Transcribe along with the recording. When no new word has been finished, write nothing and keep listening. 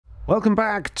Welcome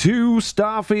back to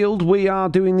Starfield. We are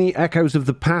doing the Echoes of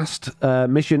the Past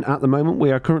mission at the moment.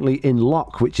 We are currently in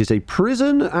Lock, which is a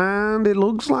prison, and it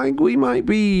looks like we might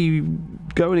be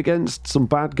going against some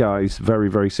bad guys very,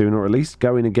 very soon, or at least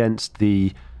going against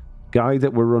the guy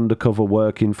that we're undercover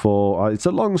working for. It's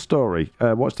a long story.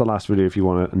 Watch the last video if you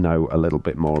want to know a little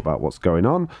bit more about what's going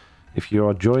on. If you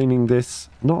are joining this,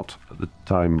 not at the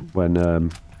time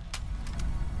when,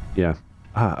 yeah.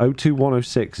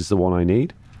 02106 is the one I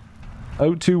need.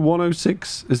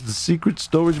 02106 is the secret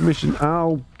storage mission.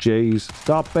 Oh, jeez.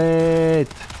 Stop it.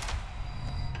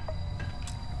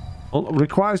 Oh,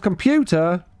 requires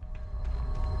computer.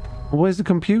 Where's the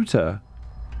computer?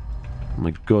 Oh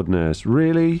my goodness.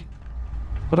 Really?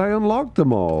 But I unlocked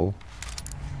them all.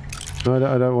 No,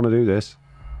 I don't want to do this.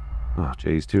 Oh,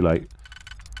 jeez. Too late.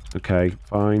 Okay,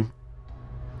 fine.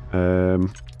 That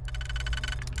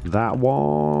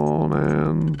one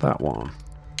and that one.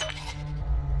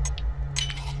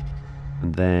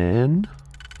 And then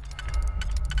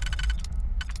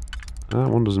that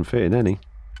one doesn't fit in any.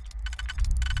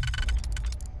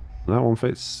 That one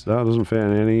fits. That doesn't fit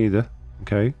in any either.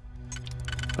 Okay.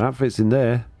 That fits in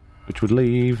there, which would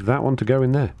leave that one to go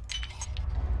in there.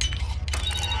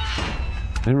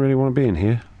 I don't really want to be in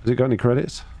here. Has it got any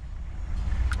credits?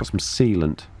 Got some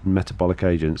sealant and metabolic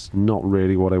agents. Not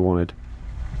really what I wanted.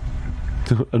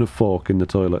 And a fork in the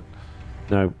toilet.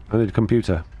 No, I need a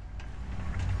computer.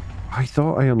 I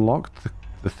thought I unlocked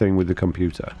the thing with the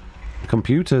computer. The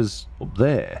computer's up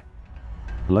there.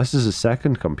 Unless there's a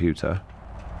second computer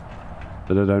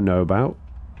that I don't know about.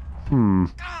 Get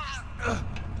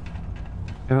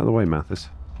out of the way, Mathis.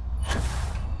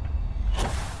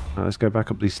 Right, let's go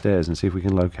back up these stairs and see if we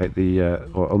can locate the...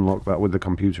 or unlock that with the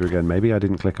computer again. Maybe I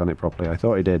didn't click on it properly. I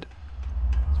thought I did.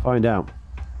 Let's find out.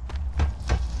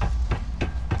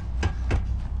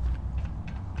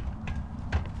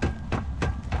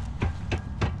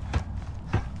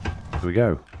 Here we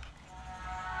go.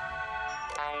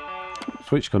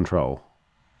 Switch control.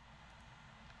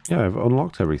 Yeah, I've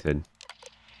unlocked everything.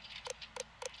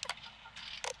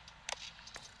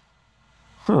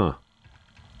 Huh.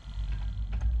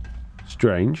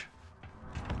 Strange.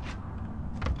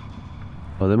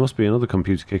 Well, there must be another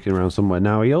computer kicking around somewhere.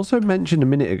 Now, he also mentioned a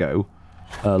minute ago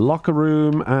locker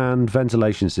room and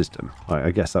ventilation system.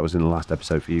 I guess that was in the last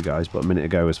episode for you guys, but a minute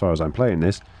ago as far as I'm playing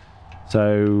this.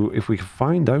 So if we can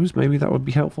find those, maybe that would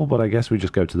be helpful. But I guess we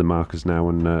just go to the markers now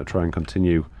and try and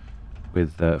continue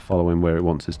with following where it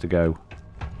wants us to go.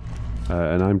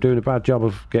 And I'm doing a bad job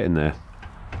of getting there.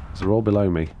 They're all below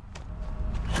me.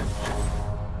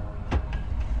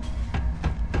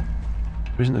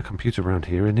 There isn't a computer around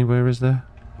here anywhere, is there?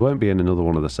 There won't be in another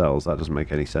one of the cells. That doesn't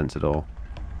make any sense at all.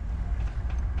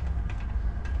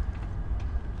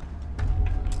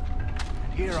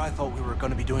 Here I thought we were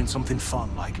going to be doing something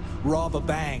fun, like rob a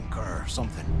bank or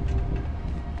something.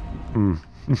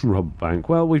 Rob a bank.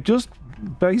 Well, we've just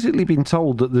basically been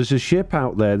told that there's a ship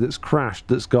out there that's crashed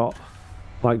that's got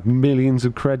like millions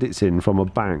of credits in from a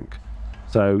bank.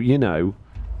 So, you know,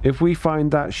 if we find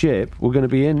that ship, we're going to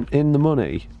be in the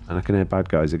money. And I can hear bad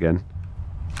guys again.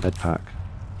 Med pack.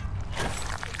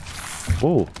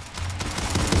 Oh.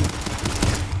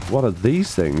 What are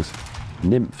these things?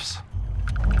 Nymphs.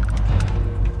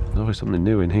 There's always something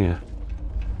new in here.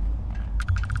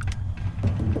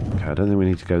 Okay, I don't think we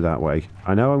need to go that way.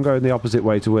 I know I'm going the opposite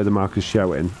way to where the marker's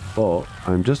showing, but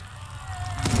I'm just,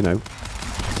 you know,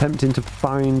 attempting to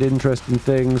find interesting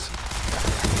things.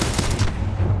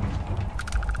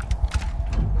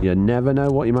 You never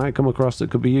know what you might come across that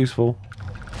could be useful.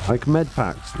 Like med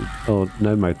packs. Or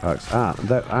no med packs. Ah,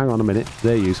 hang on a minute.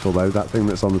 They're useful though. That thing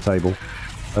that's on the table.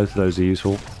 Both of those are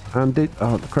useful. And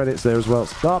oh, the credits there as well.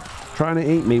 Stop trying to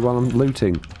eat me while I'm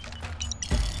looting.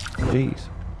 Jeez.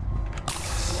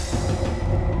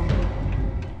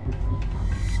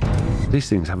 These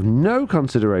things have no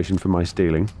consideration for my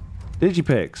stealing.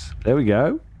 Digipix. There we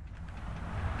go.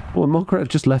 Oh, and more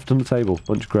credits just left on the table.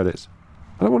 Bunch of credits.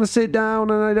 I don't want to sit down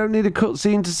and I don't need a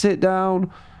cutscene to sit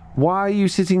down. Why are you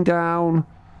sitting down?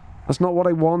 That's not what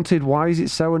I wanted. Why is it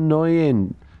so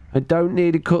annoying? I don't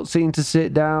need a cutscene to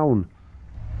sit down.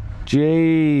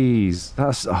 Jeez.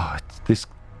 That's... Oh, this...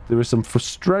 There are some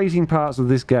frustrating parts of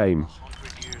this game.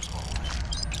 100 years old.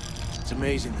 It's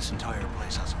amazing this entire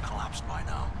place hasn't collapsed by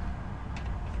now.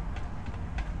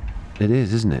 It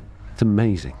is, isn't it? It's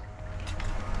amazing.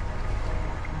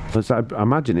 But I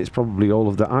imagine it's probably all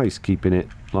of the ice keeping it,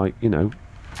 like, you know...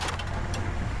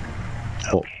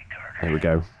 Oh, okay, Carter. there we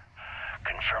go.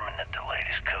 Confirming that the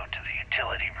latest code to the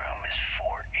utility room is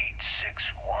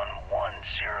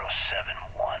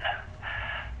 486111071.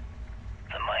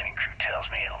 The mining crew tells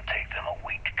me it'll take them a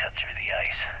week to cut through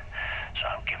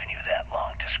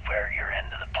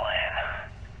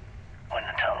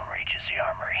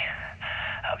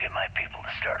get my people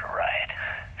to start a riot.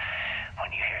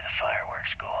 When you hear the fireworks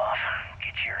go off,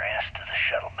 get your ass to the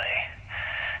Shuttle Bay.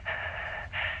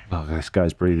 Oh, this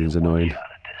guy's breathing's annoying. Shot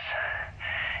at this.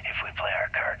 If we play our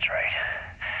cards right,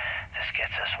 this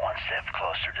gets us one step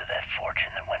closer to that fortune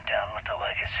that went down with the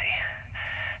legacy.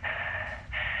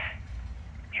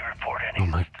 You report any. Oh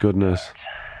my goodness.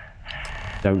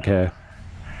 Don't care.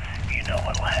 You know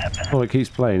what'll happen. Oh, it keeps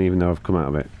playing even though I've come out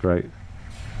of it. Great.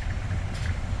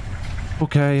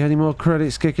 Okay, any more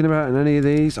credits kicking about in any of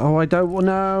these? Oh, I don't want.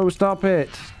 No, stop it.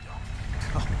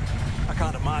 Oh, I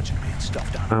can't imagine being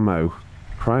stuffed down. Ammo.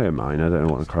 Cryomine. I don't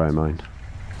know what a cryomine.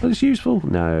 But it's useful.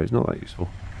 No, it's not that useful.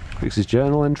 Kryx's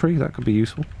journal entry. That could be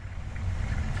useful.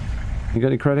 You got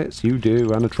any credits? You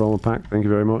do, and a trauma pack. Thank you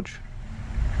very much.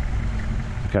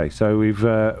 Okay, so we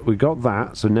got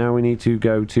that. So now we need to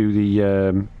go to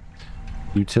the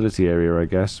utility area, I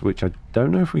guess, which I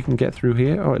don't know if we can get through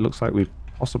here. Oh, it looks like we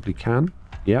possibly can.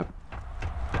 Yep.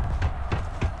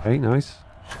 Okay, nice.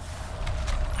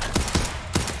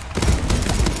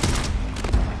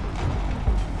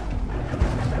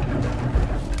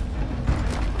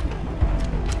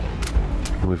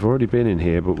 We've already been in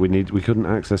here, but we couldn't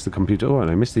access the computer. Oh, and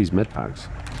I missed these med packs.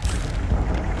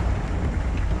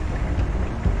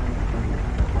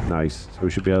 Nice. So we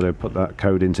should be able to put that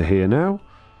code into here now.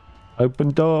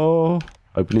 Open door.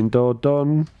 Opening door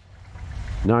done.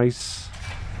 Nice.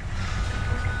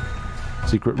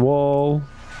 Secret wall.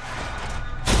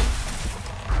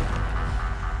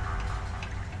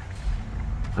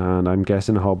 And I'm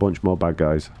guessing a whole bunch more bad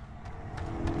guys.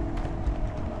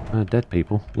 Dead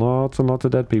people. Lots and lots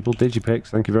of dead people. Digipicks,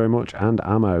 thank you very much. And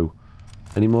ammo.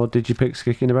 Any more digipicks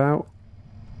kicking about?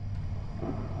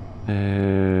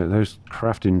 Those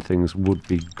crafting things would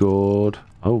be good.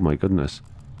 Oh my goodness.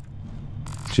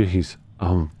 Jeez.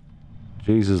 Oh,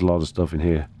 jeez, there's a lot of stuff in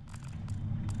here.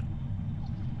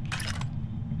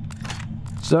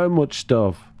 So much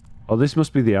stuff. Oh, this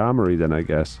must be the armory then, I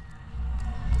guess.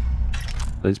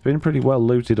 It's been pretty well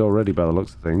looted already by the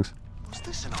looks of things. Was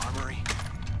this an armory?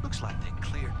 Looks like they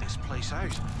cleared this place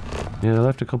out. Yeah, I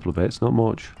left a couple of bits, not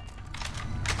much.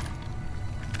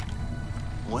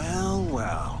 Well,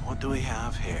 well, what do we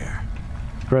have here?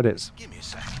 Credits. Give me a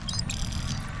second.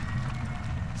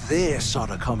 This ought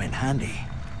to come in handy.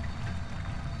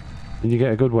 Did you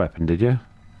get a good weapon, did you?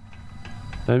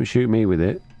 Don't shoot me with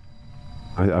it.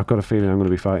 I've got a feeling I'm going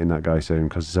to be fighting that guy soon,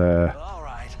 because All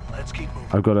right, let's keep moving.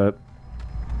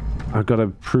 I've got to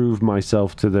prove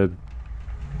myself to the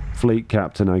fleet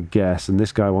captain, I guess, and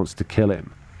this guy wants to kill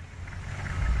him.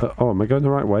 Oh, am I going the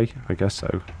right way? I guess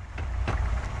so.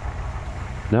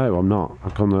 No, I'm not.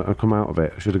 I've come out of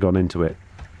it. I should have gone into it.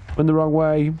 Went the wrong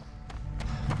way.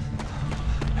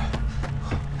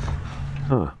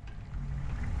 Huh.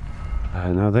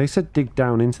 Now, they said dig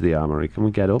down into the armory. Can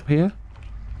we get up here?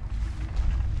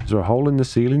 Is there a hole in the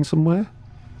ceiling somewhere?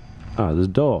 Ah, there's a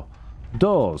door.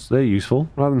 Doors, they're useful.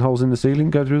 Rather than holes in the ceiling,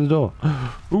 go through the door.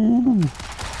 Ooh.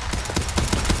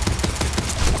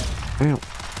 Ow.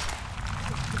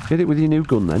 Hit it with your new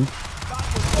gun then.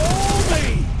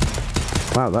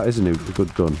 Wow, that is a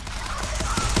good gun.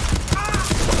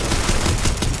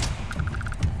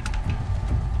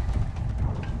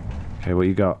 Okay, what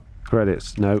you got?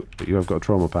 Credits? No, but you have got a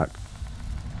trauma pack.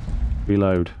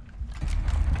 Reload.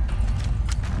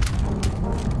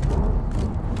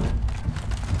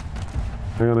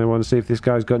 Hang on, I want to see if this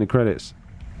guy's got any credits.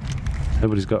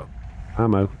 Nobody's got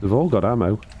ammo. They've all got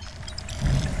ammo.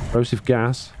 Corrosive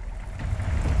gas.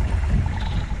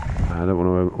 I don't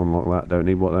want to unlock that. Don't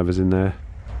need whatever's in there.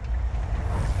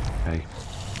 Okay.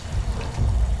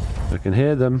 I can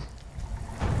hear them.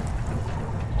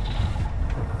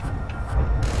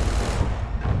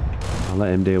 I'll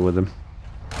let him deal with them.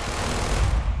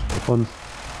 Fun.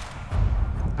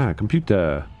 Ah,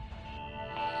 computer.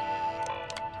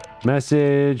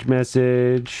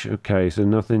 Message. Okay, so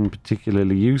nothing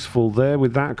particularly useful there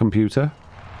with that computer.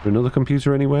 Is there another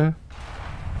computer anywhere?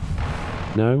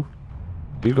 No?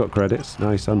 You've got credits.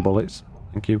 Nice, and bullets.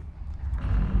 Thank you.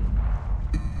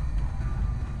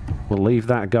 We'll leave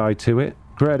that guy to it.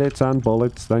 Credits and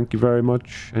bullets. Thank you very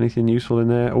much. Anything useful in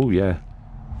there? Oh, yeah.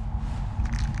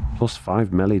 Plus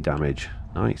 5 melee damage.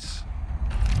 Nice.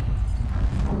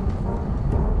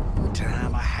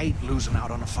 Damn, I hate losing out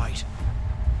on a fight.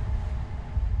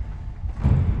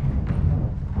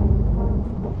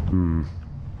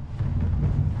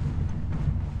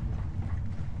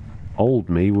 Old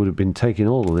me would have been taking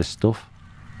all of this stuff.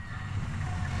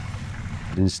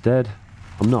 But instead,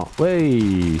 I'm not.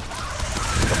 Way.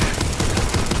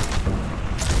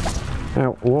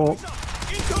 Ow, what?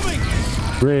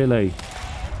 Really?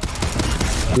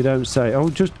 You don't say. Oh,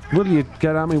 just will you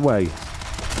get out of my way?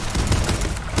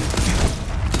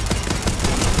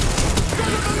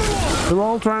 They're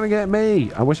all trying to get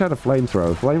me. I wish I had a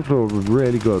flamethrower. Flamethrower was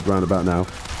really good round about now.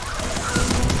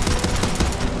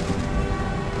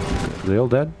 Are they all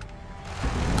dead?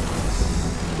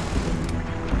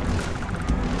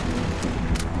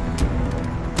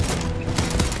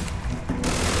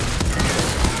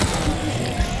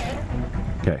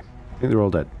 Okay. I think they're all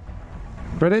dead.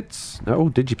 Credits? No,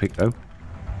 digipick though.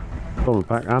 Trauma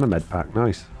pack and a med pack.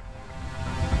 Nice.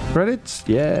 Credits?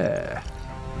 Yeah.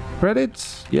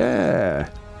 Credits? Yeah.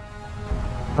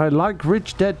 I like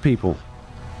rich dead people.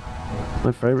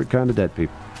 My favorite kind of dead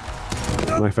people.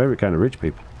 My favorite kind of rich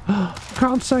people.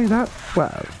 Can't say that.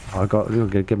 Well, you'll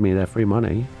give me their free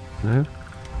money. No?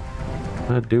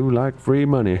 I do like free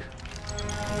money.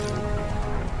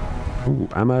 Ooh,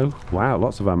 ammo. Wow,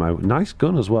 lots of ammo. Nice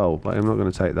gun as well, but I'm not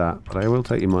going to take that. But I will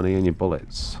take your money and your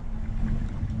bullets.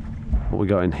 What we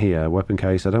got in here? Weapon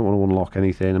case. I don't want to unlock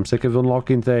anything. I'm sick of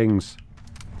unlocking things.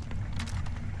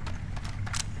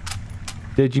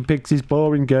 Digipix's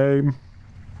boring game.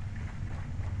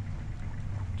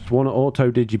 Just want to auto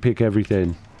digipick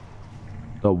everything.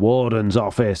 The warden's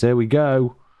office. There we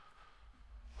go.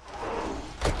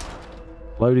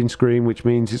 Loading screen, which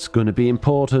means it's going to be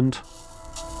important.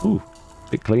 Ooh, a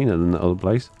bit cleaner than the other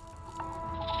place.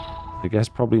 I guess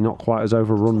probably not quite as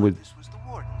overrun with This was the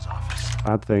warden's office.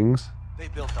 bad things. They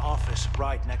built the office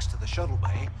right next to the Shuttle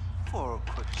Bay for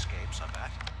quick escapes, I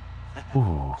bet.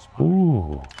 Ooh,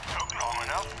 ooh. Took long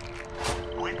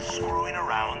enough. Quit screwing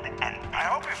around, and I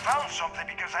hope you found something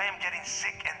because I am getting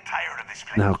sick and tired of this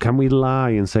place. Now, can we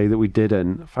lie and say that we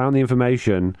didn't? Found the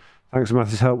information. Thanks to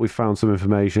Matthew's help, we found some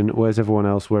information. Where's everyone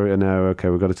else? Where? No, okay,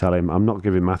 we've got to tell him. I'm not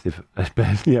giving Matthew...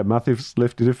 yeah, Matthew's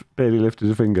barely lifted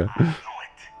a finger. I knew it.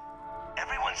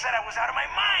 Everyone said I was out of my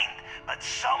mind, but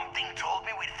something told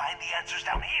me we'd find the answers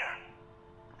down here.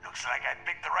 Looks like I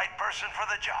picked the right person for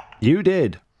the job. You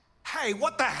did. Hey,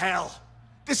 what the hell?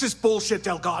 This is bullshit,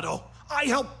 Delgado. I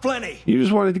helped plenty. You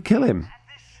just wanted to kill him.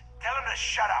 Tell him to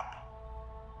shut up.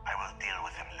 I will deal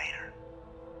with him later.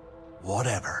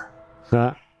 Whatever.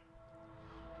 Huh?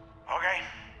 Okay.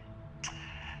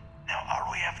 Now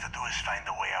all we have to do is find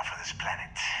a way off of this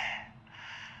planet.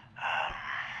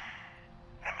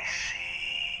 Let me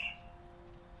see.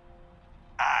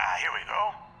 Here we go.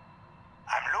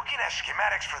 I'm looking at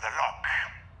schematics for the lock,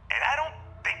 and I don't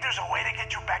think there's a way to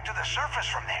get you back to the surface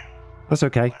from there. That's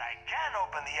okay. But I can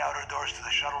open the outer doors to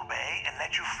the Shuttle Bay and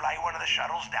let you fly one of the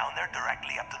shuttles down there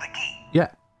directly up to the key.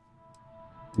 Yeah.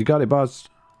 You got it,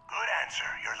 Buzz. Good answer.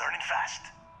 You're learning fast.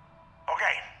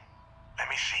 Okay. Let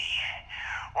me see.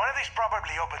 One of these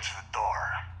probably opens the door.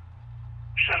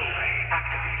 Shuttle Bay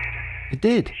activated. It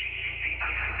did. Initiating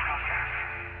icing process.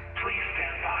 Please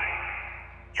stand by.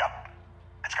 Yup.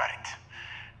 That's got it.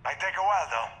 Might take a while,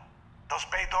 though. Those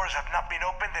bay doors have not been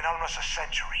opened in almost a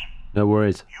century. No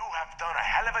worries. You have done a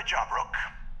hell of a job, Rook.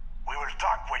 We will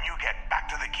talk when you get back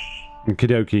to the key. Okie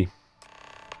dokie.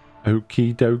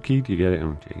 Okie dokie. Do you get it?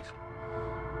 Oh, jeez.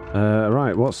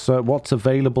 Right. What's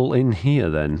available in here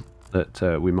then that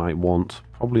we might want?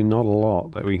 Probably not a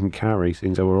lot that we can carry,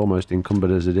 since we're almost encumbered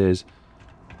as it is.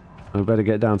 I better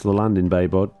get down to the landing bay,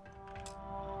 bud.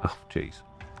 Oh, jeez.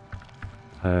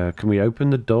 Can we open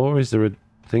the door? Is there a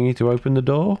thingy to open the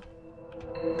door?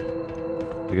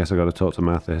 I guess I got to talk to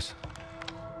Mathis.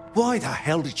 Why the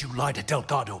hell did you lie to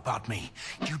Delgado about me?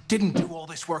 You didn't do all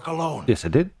this work alone. Yes, I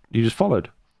did. You just followed.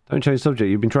 Don't change subject.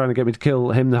 You've been trying to get me to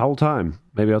kill him the whole time.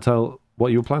 Maybe I'll tell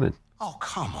what you were planning. Oh,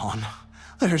 come on.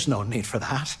 There's no need for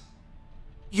that.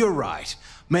 You're right.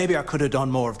 Maybe I could have done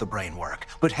more of the brain work.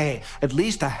 But hey, at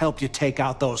least I helped you take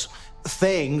out those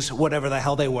things, whatever the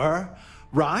hell they were,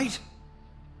 right?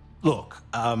 Look,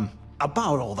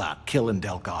 about all that killing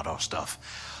Delgado stuff,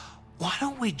 why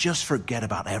don't we just forget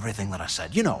about everything that I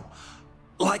said? You know,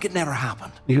 like it never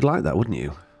happened. You'd like that, wouldn't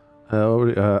you?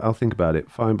 I'll think about it.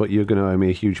 Fine, but you're going to owe me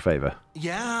a huge favor.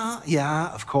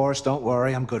 Yeah, of course. Don't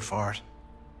worry. I'm good for it.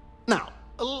 Now,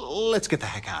 let's get the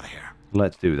heck out of here.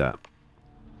 Let's do that.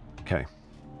 Okay.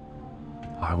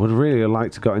 I would really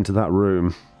like to get into that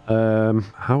room.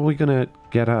 How are we going to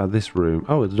get out of this room?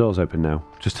 Oh, the door's open now.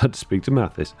 Just had to speak to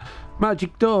Mathis.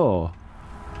 Magic door!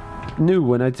 Knew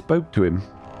when I spoke to him.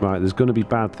 Right, there's going to be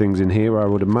bad things in here, I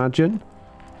would imagine.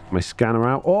 My scanner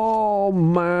out. Oh,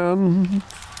 man!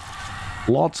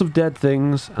 Lots of dead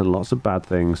things and lots of bad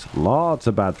things. Lots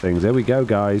of bad things. There we go,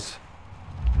 guys.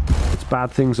 It's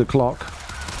bad things o'clock.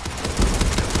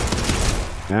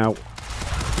 Now.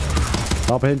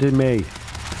 Stop hitting me.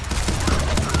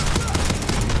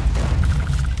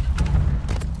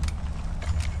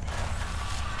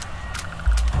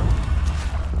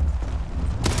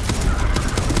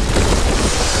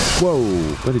 Whoa,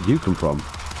 where did you come from?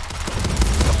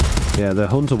 Yeah, the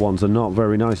hunter ones are not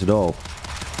very nice at all.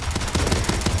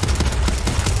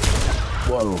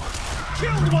 Whoa.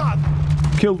 Killed one!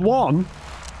 Killed one?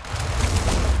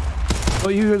 Oh,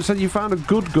 you said you found a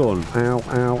good gun. Ow,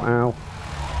 ow, ow.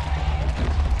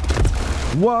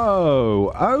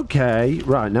 Whoa, okay.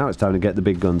 Right, now it's time to get the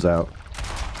big guns out.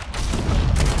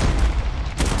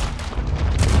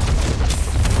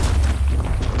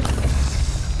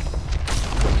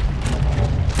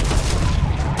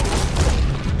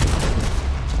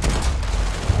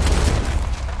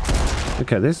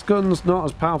 Okay, this gun's not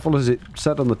as powerful as it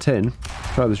said on the tin.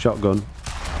 Try the shotgun.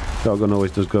 Shotgun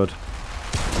always does good.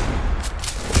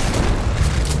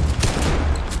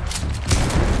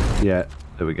 Yeah,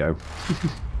 there we go.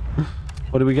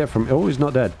 What did we get from... Oh, he's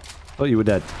not dead. Thought you were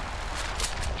dead.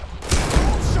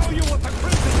 I'll show you what the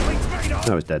Crimson Fleet's made of!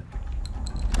 No, he's dead.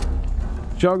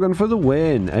 Shotgun for the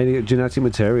win. Any genetic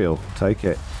material. Take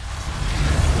it.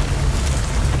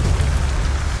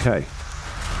 Okay.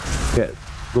 Get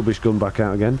rubbish gun back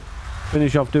out again.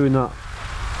 Finish off doing that.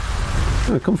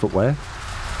 Oh, comfort wear.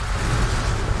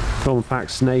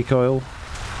 Compact snake oil.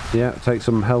 Yeah, take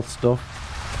some health stuff.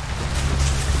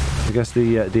 I guess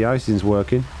the de-icing's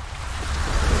working.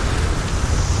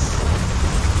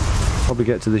 Probably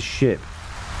get to this ship.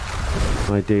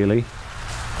 Ideally.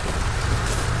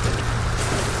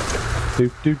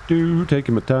 Do do do,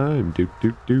 taking my time. Do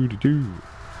do do do do.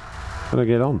 How do I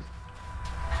get on?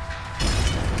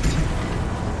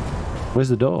 Where's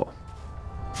the door?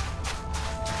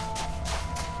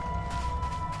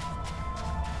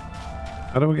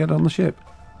 How do we get on the ship?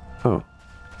 Oh.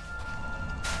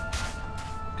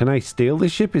 Can I steal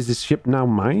this ship? Is this ship now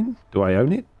mine? Do I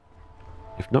own it?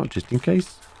 If not, just in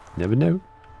case. Never know.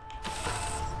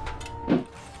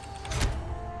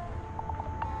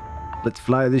 Let's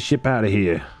fly this ship out of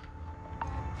here.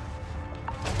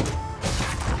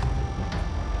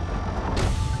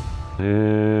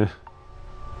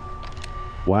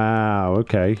 Wow,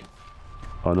 okay.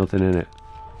 Oh, nothing in it.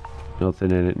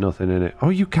 Nothing in it, nothing in it. Oh,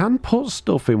 you can put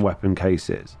stuff in weapon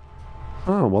cases.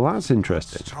 Oh, well, that's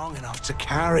interesting. Strong enough to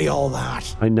carry all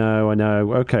that. I know, I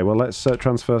know. Okay, well, let's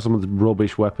transfer some of the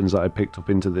rubbish weapons that I picked up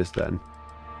into this then.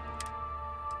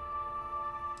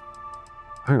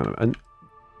 Hang on, and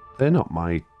they're not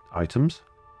my items.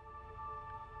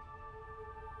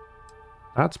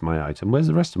 That's my item. Where's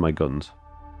the rest of my guns?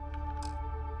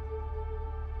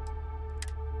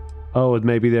 Oh, and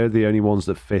maybe they're the only ones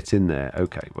that fit in there.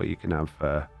 Okay, well, you can have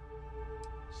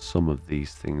some of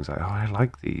these things. Oh, I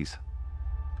like these.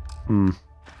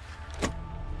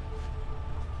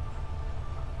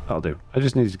 That'll do. I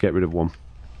just needed to get rid of one.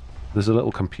 There's a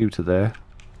little computer there.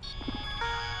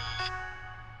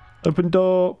 Open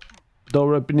door.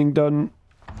 Door opening done.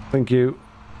 Thank you.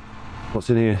 What's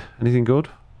in here? Anything good?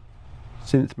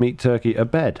 Synth meat turkey. A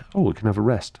bed. Oh, we can have a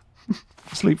rest.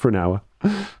 Sleep for an hour.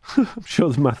 I'm sure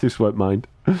the Mathis won't mind.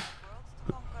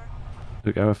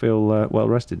 Okay, I feel well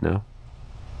rested now.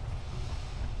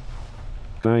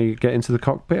 Can I get into the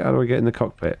cockpit? How do I get in the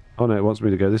cockpit? Oh no, it wants me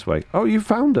to go this way. Oh, you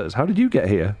found us. How did you get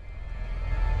here?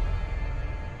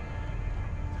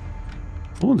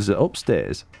 Oh, there's it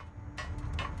upstairs.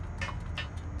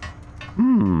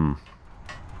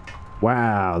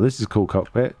 Wow, this is a cool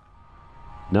cockpit.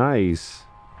 Nice.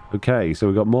 Okay, so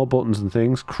we've got more buttons and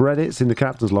things. Credits in the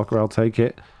captain's locker, I'll take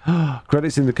it.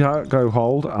 Credits in the cargo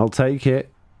hold, I'll take it.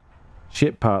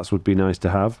 Ship parts would be nice to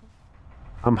have.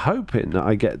 I'm hoping that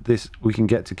I get this, we can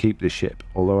get to keep this ship,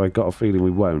 although I got a feeling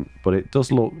we won't, but it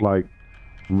does look like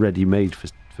ready-made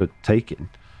for taking.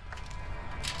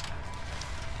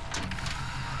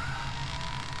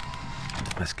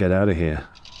 Let's get out of here.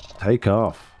 Take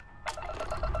off.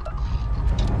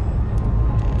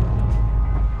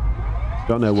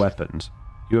 Got no weapons.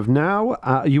 You now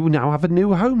have a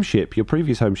new home ship. Your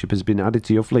previous home ship has been added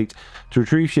to your fleet. To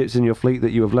retrieve ships in your fleet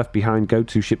that you have left behind, go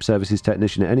to Ship Services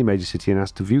Technician at any major city and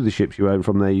ask to view the ships you own.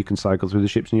 From there, you can cycle through the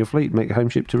ships in your fleet and make a home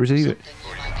ship to receive it.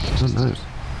 Who knows?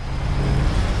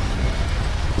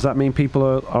 Does that mean people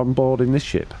are on board in this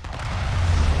ship?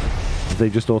 Have they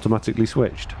just automatically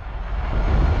switched?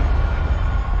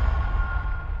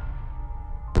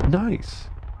 Nice.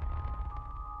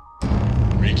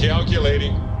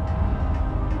 Recalculating.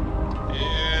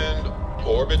 And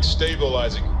orbit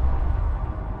stabilizing.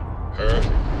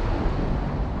 Perfect.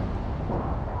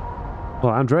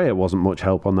 Well, Andrea wasn't much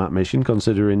help on that mission,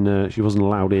 considering she wasn't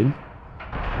allowed in.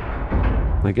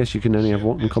 I guess you can only have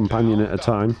one companion at a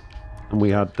time. And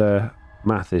we had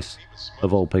Mathis,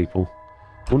 of all people.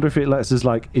 I wonder if it lets us,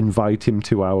 like, invite him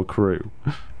to our crew.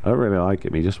 I don't really like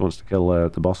him. He just wants to kill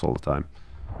the boss all the time.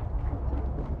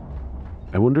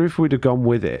 I wonder if we'd have gone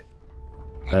with it.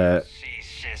 See,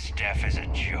 sis, death is a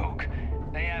joke.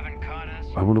 They haven't caught us.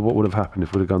 I wonder what would have happened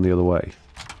if we'd have gone the other way.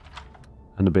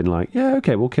 And have been like, yeah,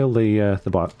 okay, we'll kill the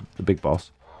big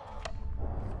boss.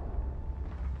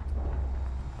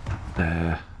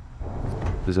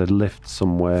 There's a lift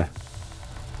somewhere.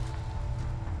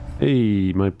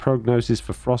 Hey, my prognosis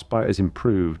for frostbite has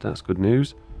improved. That's good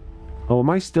news. Oh, am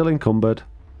I still encumbered?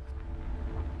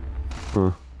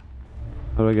 Huh.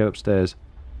 How do I get upstairs?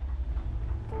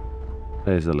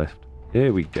 There's the lift.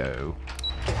 Here we go.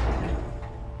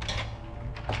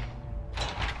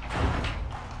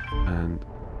 And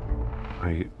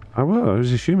I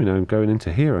was assuming I'm going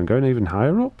into here. I'm going even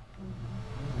higher up.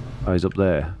 Oh, he's up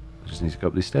there. I just need to go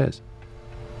up these stairs.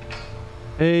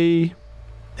 Hey.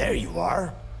 There you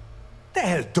are. The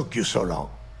hell took you so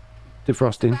long?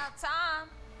 Defrosting. About time.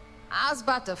 I was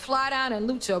about to fly down and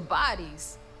loot your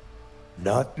bodies.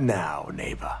 Not now,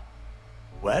 Naeva.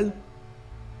 Well,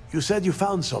 you said you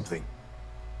found something.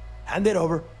 Hand it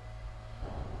over.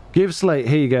 Give Slate,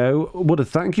 here you go. Would a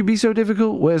thank you be so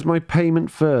difficult? Where's my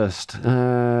payment first?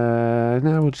 No,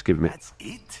 we'll just give him it. That's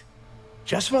it?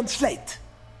 Just one slate.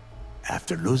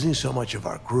 After losing so much of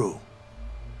our crew,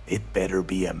 it better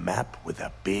be a map with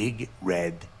a big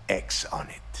red X on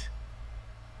it.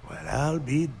 Well, I'll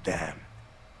be damned.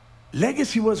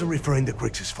 Legacy wasn't referring to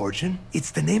Kryx's fortune.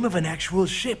 It's the name of an actual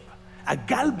ship. A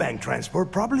Galbank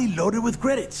transport probably loaded with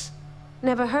credits.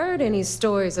 Never heard any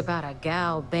stories about a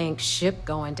Gal Bank ship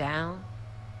going down.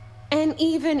 And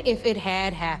even if it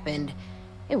had happened,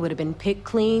 it would have been picked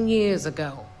clean years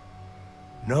ago.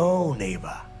 No,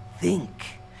 Naeva. Think.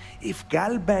 If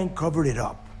Galbank covered it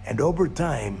up, and over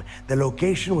time, the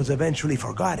location was eventually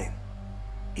forgotten,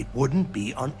 it wouldn't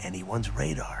be on anyone's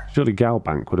radar. Surely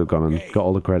Galbank would have gone and got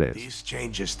all the credits. This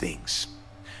changes things.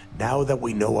 Now that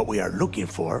we know what we are looking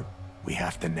for, we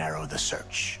have to narrow the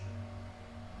search.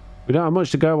 We don't have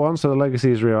much to go on, so the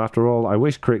legacy is real. After all, I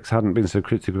wish Kryx hadn't been so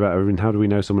cryptic about everything. How do we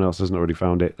know someone else hasn't already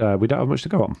found it? We don't have much to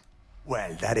go on.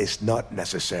 Well, that is not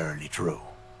necessarily true.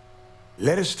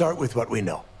 Let us start with what we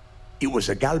know. It was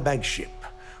a Galbank ship,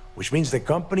 which means the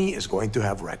company is going to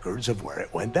have records of where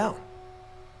it went down.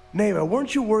 Naeva,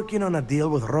 weren't you working on a deal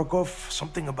with Rokov?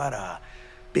 Something about a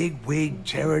big-wig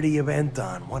charity event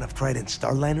on one of Trident's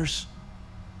starliners?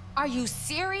 Are you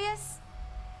serious?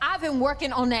 I've been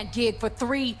working on that gig for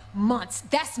 3 months.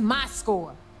 That's my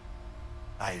score.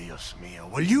 Ay, Dios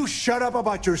mío. Will you shut up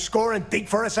about your score and think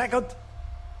for a second?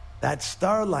 That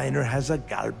starliner has a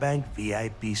Galbank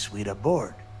VIP suite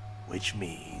aboard, which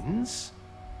means...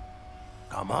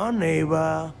 Come on,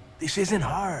 Naeva. This isn't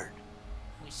hard.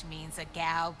 Which means a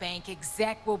Gal Bank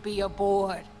exec will be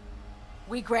aboard.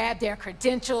 We grab their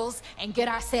credentials and get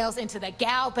ourselves into the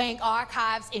Gal Bank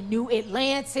archives in New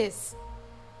Atlantis.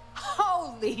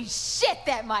 Holy shit,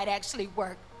 that might actually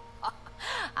work.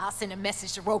 I'll send a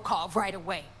message to Rokov right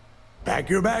away. Pack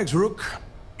your bags, Rook.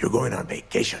 You're going on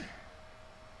vacation.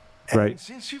 And Right.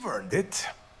 since you've earned it,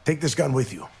 take this gun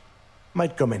with you.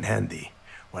 Might come in handy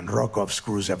when Rokov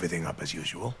screws everything up as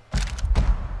usual.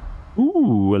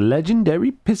 Ooh, a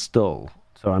legendary pistol.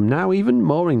 So I'm now even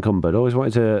more encumbered. Always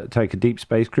wanted to take a deep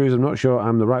space cruise. I'm not sure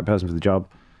I'm the right person for the job.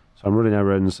 So I'm running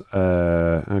errands.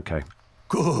 Okay.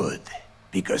 Good,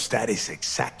 because that is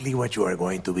exactly what you are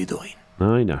going to be doing.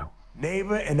 I know.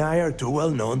 Naeva and I are too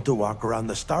well known to walk around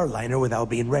the starliner without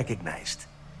being recognized.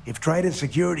 If Trident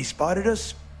security spotted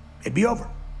us, it'd be over.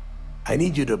 I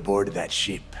need you to board that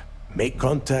ship, make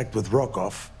contact with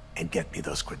Rokov, and get me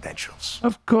those credentials.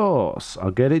 Of course.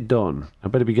 I'll get it done. I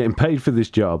better be getting paid for this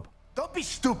job. Don't be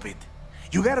stupid.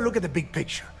 You gotta look at the big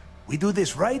picture. We do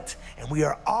this right, and we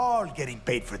are all getting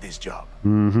paid for this job.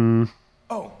 Mm-hmm.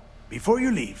 Oh, before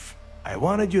you leave, I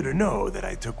wanted you to know that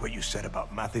I took what you said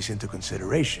about Mathis into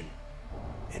consideration,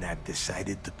 and I've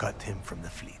decided to cut him from the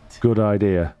fleet. Good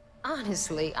idea.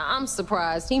 Honestly, I'm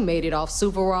surprised he made it off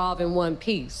Suvorov in one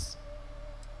piece.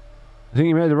 I think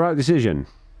you made the right decision.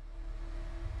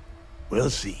 We'll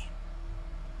see.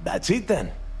 That's it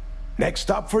then. Next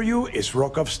stop for you is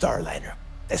Rokov Starliner,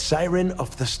 the siren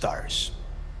of the stars.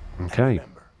 Okay. And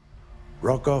remember,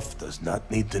 Rokov does not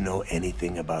need to know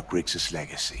anything about Kryx's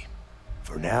legacy.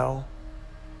 For now,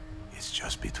 it's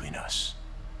just between us.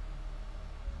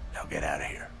 Now get out of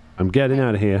here. I'm getting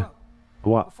out of here.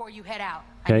 What? Before you head out,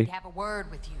 Okay. I need to have a word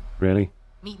with you. Really?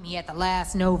 Meet me at the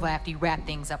last Nova after you wrap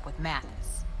things up with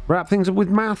Mathis. Wrap things up with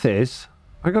Mathis?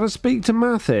 I gotta speak to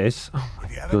Mathis? Oh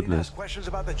If you my have any goodness. last questions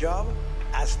about the job,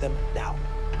 ask them now.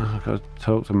 I gotta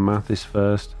talk to Mathis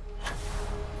first.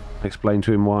 Explain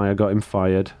to him why I got him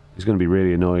fired. He's gonna be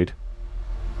really annoyed.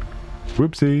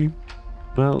 Whoopsie.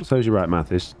 Well, so's you're right,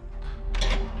 Mathis.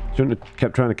 Shouldn't have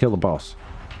kept trying to kill the boss.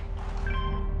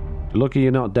 Lucky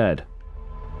you're not dead.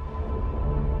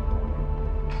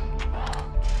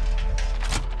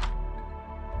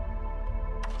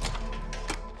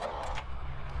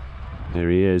 There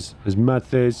he is. There's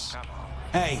Mathis.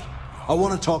 Hey, I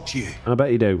want to talk to you. I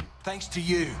bet you do. Thanks to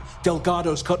you,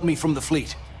 Delgado's cutting me from the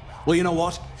fleet. Well, you know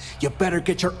what? You better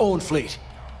get your own fleet,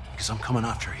 because I'm coming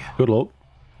after you. Good luck.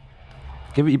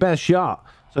 Give it your best shot.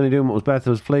 It's only doing what was best for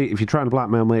his fleet. If you're trying to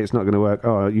blackmail me, it's not going to work.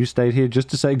 Oh, you stayed here just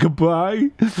to say goodbye?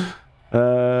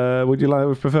 Would you like to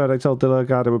have preferred I told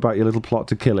Delgado about your little plot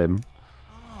to kill him?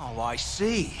 Oh, I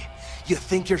see. You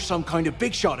think you're some kind of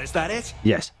big shot, is that it?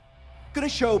 Yes. Gonna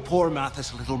show poor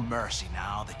Mathis a little mercy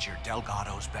now that you're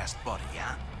Delgado's best buddy,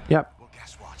 yeah? Yep. Well,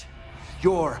 guess what?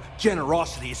 Your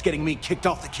generosity is getting me kicked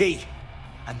off the key.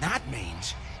 And that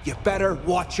means you better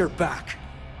watch your back.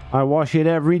 I wash it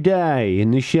every day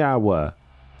in the shower.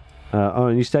 Oh,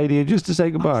 and you stayed here just to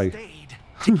say goodbye. I stayed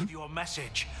to give you a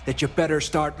message that you better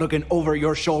start looking over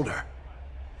your shoulder.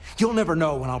 You'll never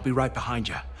know when I'll be right behind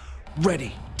you,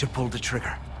 ready to pull the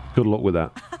trigger. Good luck with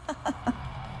that.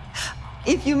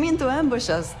 If you mean to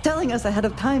ambush us, telling us ahead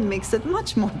of time makes it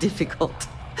much more difficult.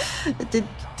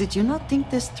 Did you not think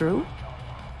this through?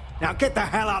 Now get the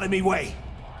hell out of me way!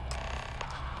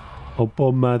 Up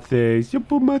on my face.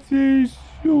 Up on my face.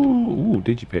 Ooh,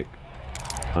 did you pick?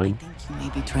 I think you may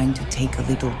be trying to take a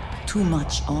little too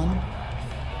much on.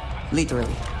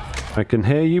 Literally. I can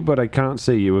hear you, but I can't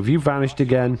see you. Have you vanished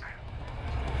again?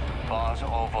 Bar's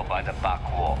over by the back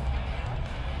wall.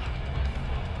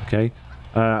 Okay.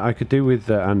 I could do with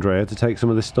Andrea to take some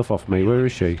of this stuff off me. Where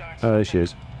is she? There she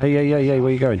is. Hey, where are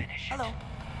you going? Hello.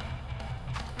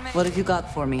 What have you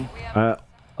got for me?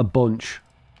 A bunch.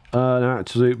 An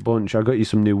absolute bunch. I got you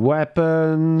some new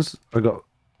weapons.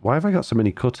 Why have I got so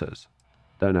many cutters?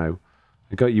 Don't know.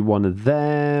 I got you one of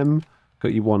them.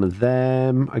 Got you one of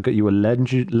them. I got you a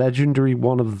legendary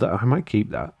one of the. I might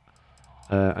keep that.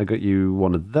 I got you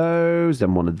one of those,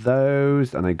 then one of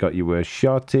those, and I got you a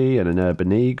shotty and an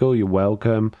urban eagle. You're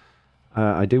welcome.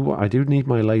 I do need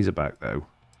my laser back though.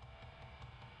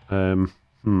 Oh,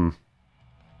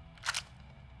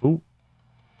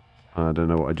 I don't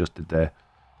know what I just did there.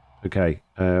 Okay.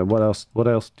 What else? What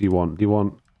else do you want? Do you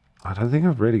want? I don't think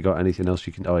I've really got anything else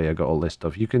you can. Oh yeah, I got all this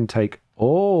stuff. You can take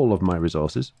all of my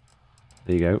resources.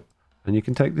 There you go, and you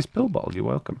can take this pill bottle. You're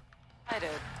welcome. I do.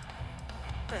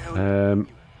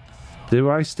 Do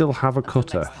I still have a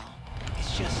cutter?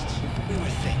 It's just, we were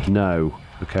thinking. No.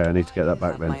 Okay, I need to get that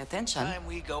back My then. attention.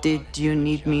 Did you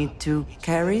need me to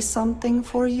carry something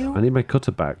for you? I need my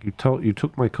cutter back. You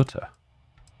took my cutter.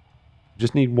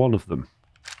 Just need one of them.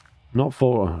 Not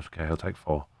 4. Oh, okay, I'll take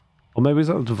 4. Or maybe is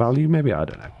that the value? Maybe, I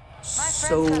don't know.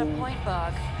 So,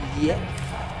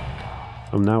 yeah.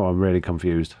 Oh, now I'm really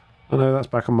confused. Oh no, that's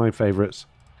back on my favourites.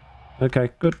 Okay,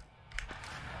 good.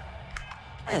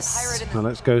 Yes. Now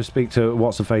let's go speak to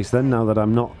What's-Her-Face then, now that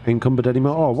I'm not encumbered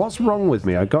anymore. Oh, what's wrong with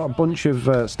me? I got a bunch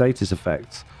of status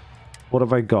effects. What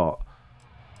have I got?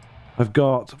 I've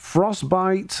got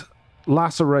frostbite,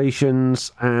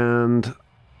 lacerations, and...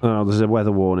 Oh, there's a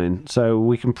weather warning. So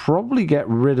we can probably get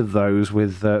rid of those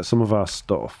with some of our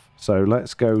stuff. So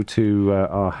let's go to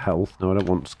our health. No, I don't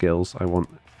want skills. I want...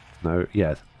 No,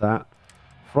 yeah, that.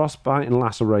 Frostbite and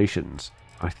lacerations.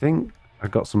 I think I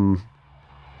got some...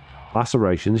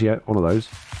 Lacerations, yeah, one of those.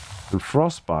 And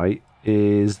frostbite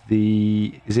is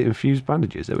the... Is it infused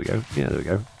bandages? There we go. Yeah, there we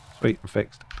go. Sweet, I'm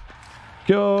fixed.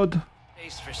 Good.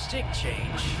 Space for stick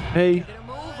change. Hey.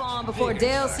 Move on before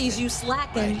Dale sees you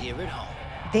slacking. Right here at home.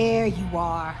 There you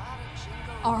are.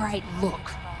 All right, look.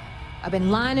 I've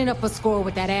been lining up a score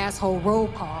with that asshole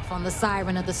Rokoff on the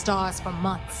Siren of the Stars for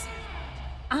months.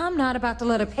 I'm not about to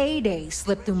let a payday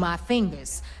slip through my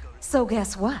fingers. So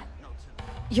guess what?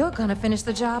 You're gonna finish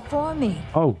the job for me.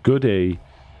 Oh, goody.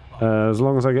 As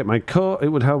long as I get my cut, it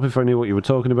would help if I knew what you were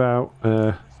talking about.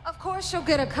 Of course you'll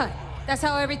get a cut. That's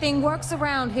how everything works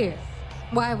around here.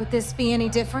 Why would this be any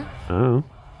different? Oh.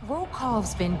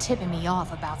 Rokoff's been tipping me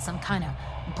off about some kind of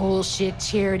bullshit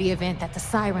charity event that the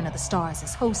Siren of the Stars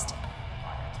is hosting.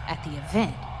 At the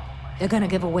event, they're gonna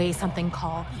give away something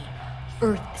called the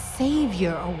Earth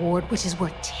Savior Award, which is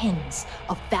worth tens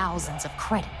of thousands of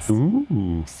credits.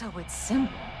 Ooh. So it's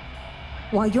simple.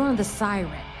 While you're on the Siren,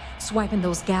 swiping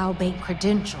those Gal Bank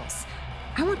credentials,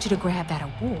 I want you to grab that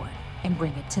award and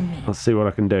bring it to me. Let's see what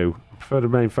I can do. I prefer to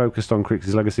remain focused on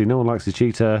Kryx's legacy. No one likes a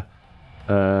cheater.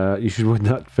 You should win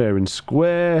that fair and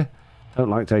square.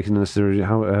 Don't like taking this seriously.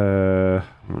 How? Oh,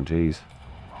 jeez.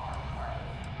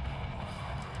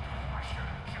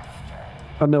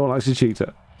 And no one likes a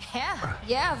cheater.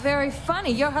 Yeah, very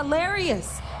funny. You're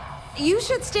hilarious. You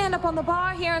should stand up on the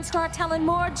bar here and start telling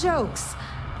more jokes.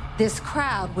 This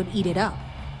crowd would eat it up.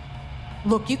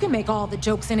 Look, you can make all the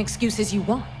jokes and excuses you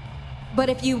want. But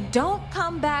if you don't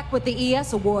come back with the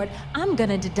ES award, I'm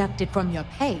gonna deduct it from your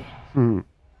pay. Okay.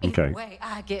 Either way,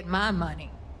 I get my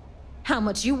money. How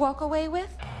much you walk away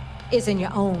with is in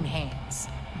your own hands.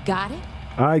 Got it?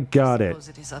 I got I it. suppose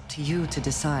it is up to you to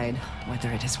decide whether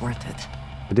it is worth it.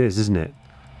 It is, isn't it?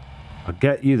 I'll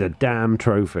get you the damn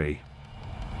trophy.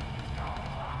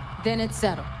 Then it's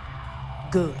settled.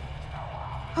 Good.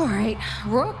 All right,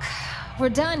 Rook, we're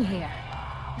done here.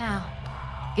 Now,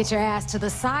 get your ass to the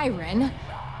siren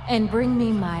and bring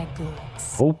me my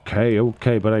goods.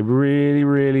 Okay, but I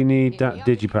really need that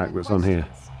digipack that's on here.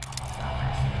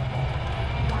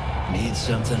 Need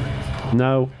something?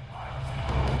 No.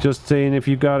 Just seeing if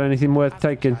you've got anything worth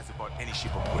taking.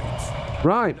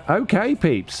 Right, okay,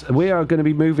 peeps. We are going to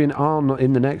be moving on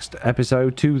in the next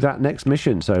episode to that next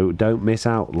mission, so don't miss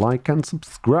out. Like and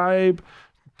subscribe.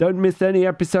 Don't miss any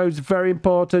episodes. Very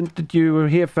important that you are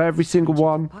here for every single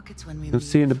one. You'll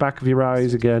see in the back of your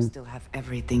eyes again. Still have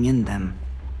everything in them.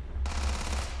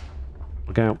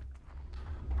 Look out.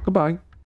 Goodbye.